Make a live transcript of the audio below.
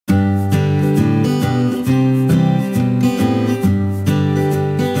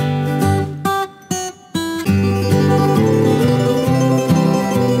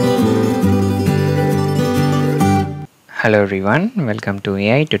Hello everyone, welcome to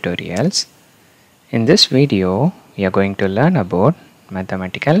AI tutorials. In this video, we are going to learn about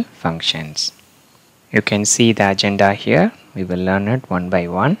mathematical functions. You can see the agenda here. We will learn it one by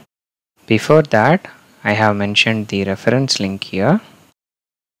one. Before that, I have mentioned the reference link here.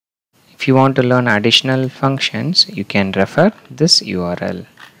 If you want to learn additional functions, you can refer this URL.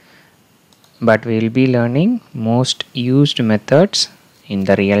 But we will be learning most used methods in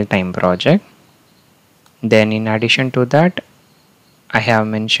the real-time project. Then in addition to that, I have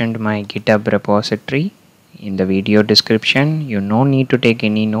mentioned my GitHub repository in the video description. You no need to take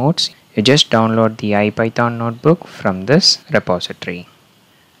any notes. You just download the IPython notebook from this repository.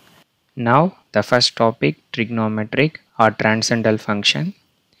 Now the first topic, trigonometric or transcendental function.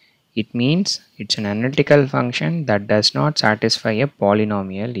 It means it's an analytical function that does not satisfy a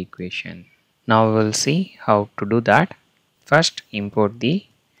polynomial equation. Now we'll see how to do that. First import the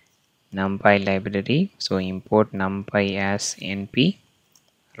NumPy library. So import NumPy as NP.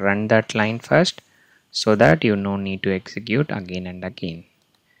 Run that line first so that you no need to execute again and again.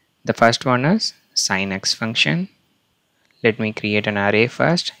 The first one is sin x function. Let me create an array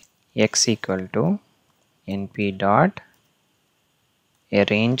first. X equal to np dot a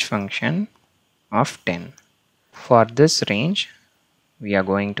range function of 10. For this range, we are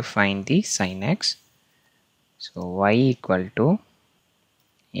going to find the sin x. So y equal to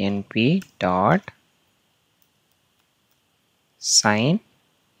np dot sin.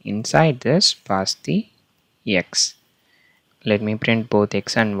 Inside this, pass the x. Let me print both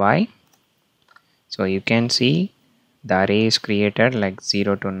x and y. So you can see the array is created like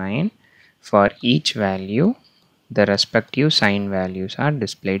 0 to 9. For each value, the respective sign values are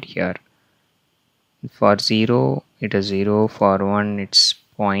displayed here. For 0, it is 0. For 1, it's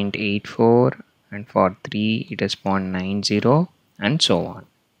 0.84. And for 3, it is 0.90. And so on.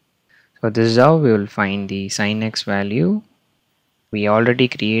 So this is how we will find the sin x value. We already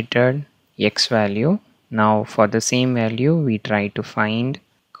created x value. Now for the same value, we try to find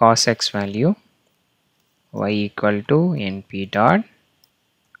cos x value. Y equal to np dot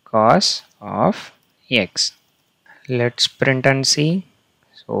cos of x. Let's print and see.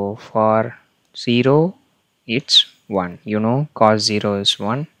 So for 0, it's 1. You know cos 0 is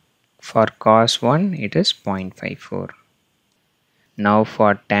 1. For cos 1, it is 0.54. Now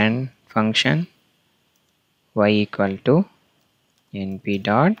for tan function, y equal to np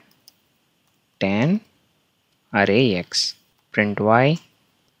dot tan array x. Print y.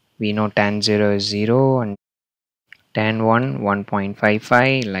 We know tan 0 is 0 and tan 1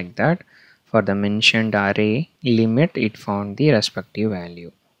 1.55, like that. For the mentioned array limit, it found the respective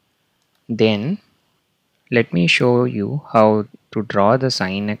value. Then let me show you how to draw the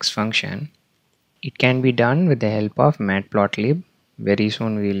sin x function. It can be done with the help of matplotlib. Very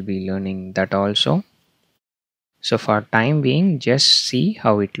soon we will be learning that also. So for time being, just see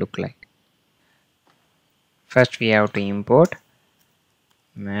how it look like. First we have to import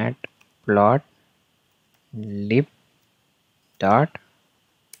matplotlib dot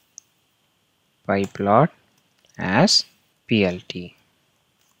pyplot as plt.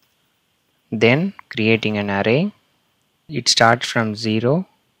 Then creating an array. It starts from 0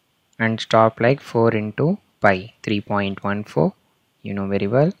 and stop like 4 into pi, 3.14. You know very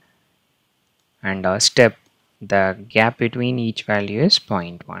well. And a step, the gap between each value is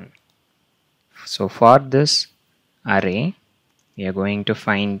 0.1. So for this array, we are going to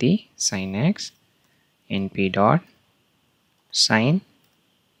find the sin x, np dot sin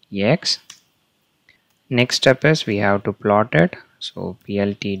x. Next step is we have to plot it. So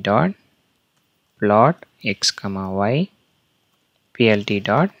plt dot plot x comma y, plt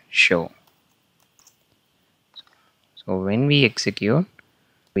dot show. So when we execute,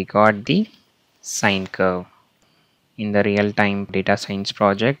 we got the sine curve. In the real-time data science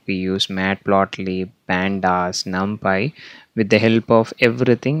project, we use matplotlib, pandas, numpy. With the help of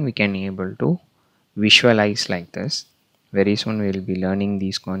everything, we can able to visualize like this. Very soon we will be learning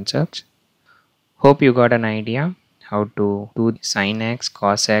these concepts. Hope you got an idea how to do sin x,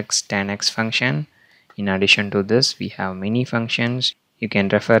 cos x, tan x function. In addition to this, we have many functions. You can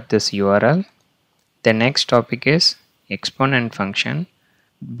refer this URL. The next topic is exponent function.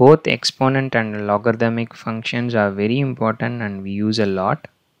 Both exponent and logarithmic functions are very important and we use a lot.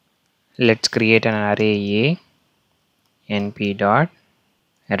 Let's create an array A. np dot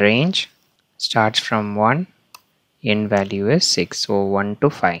range starts from 1, end value is 6, so 1 to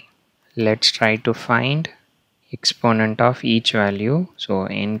 5. Let's try to find exponent of each value. So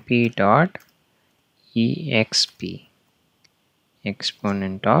np dot exp,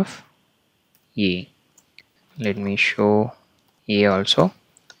 exponent of a. Let me show a also.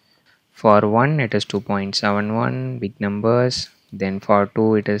 For 1 it is 2.71, big numbers. Then for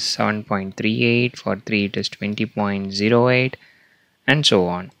 2 it is 7.38, for 3 it is 20.08, and so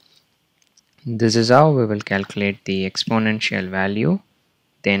on. This is how we will calculate the exponential value.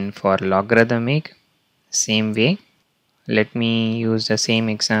 Then for logarithmic, same way. Let me use the same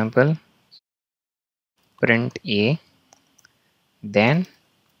example. Print a, then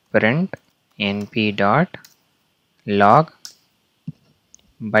print np dot log.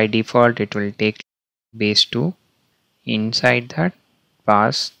 By default it will take base 2. Inside that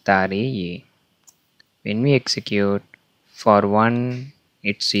pass the array a. When we execute, for 1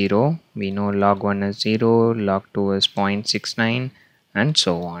 it's 0, we know log 1 is 0, log 2 is 0.69, and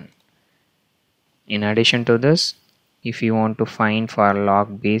so on. In addition to this, if you want to find for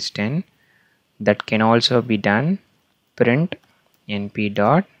log base 10, that can also be done. Print np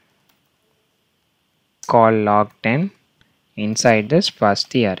dot call log 10. Inside this pass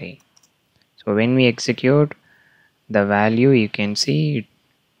the array. So when we execute the value, you can see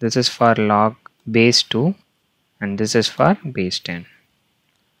this is for log base 2 and this is for base 10.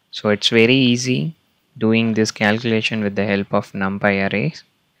 So it's very easy doing this calculation with the help of NumPy arrays.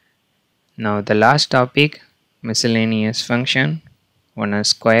 Now the last topic, miscellaneous function. One is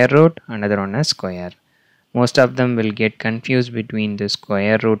square root, another one is square. Most of them will get confused between the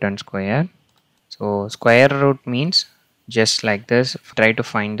square root and square. So square root means just like this, try to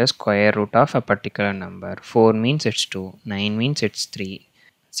find the square root of a particular number. 4 means it's 2, 9 means it's 3,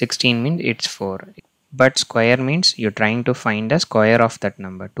 16 means it's 4. But square means you're trying to find the square of that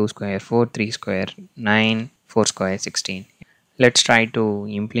number. 2 square 4, 3 square 9, 4 square 16. Let's try to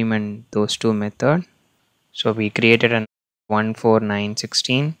implement those two methods. So we created an 1, 4, 9,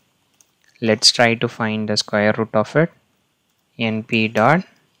 16. Let's try to find the square root of it. np dot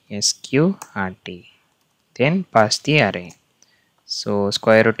sqrt. Then pass the array. So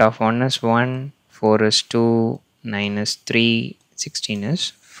square root of 1 is 1, 4 is 2, 9 is 3, 16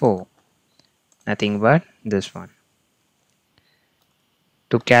 is 4. Nothing but this one.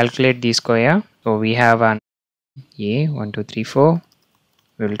 To calculate the square, so we have an a 1, 2, 3, 4.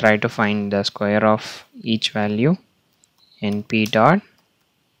 We will try to find the square of each value. np dot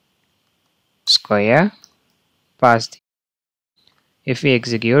square pass the. If we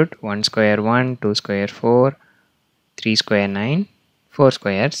execute 1 square 1, 2 square 4, 3 square 9, 4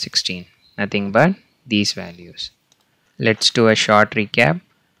 square 16. Nothing but these values. Let's do a short recap.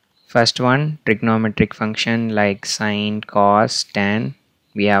 First one, trigonometric function like sine, cos, tan.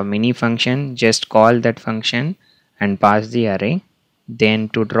 We have many function, just call that function and pass the array. Then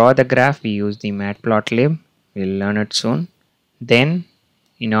to draw the graph, we use the matplotlib. We'll learn it soon. Then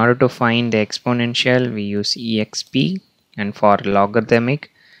in order to find the exponential, we use exp, and for logarithmic,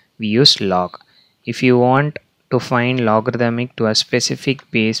 we use log. If you want to find logarithmic to a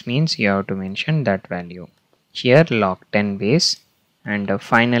specific base means you have to mention that value. Here log 10 base. And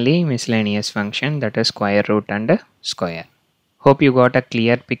finally miscellaneous function, that is square root and square. Hope you got a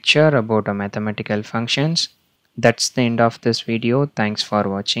clear picture about mathematical functions. That's the end of this video. Thanks for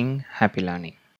watching. Happy learning.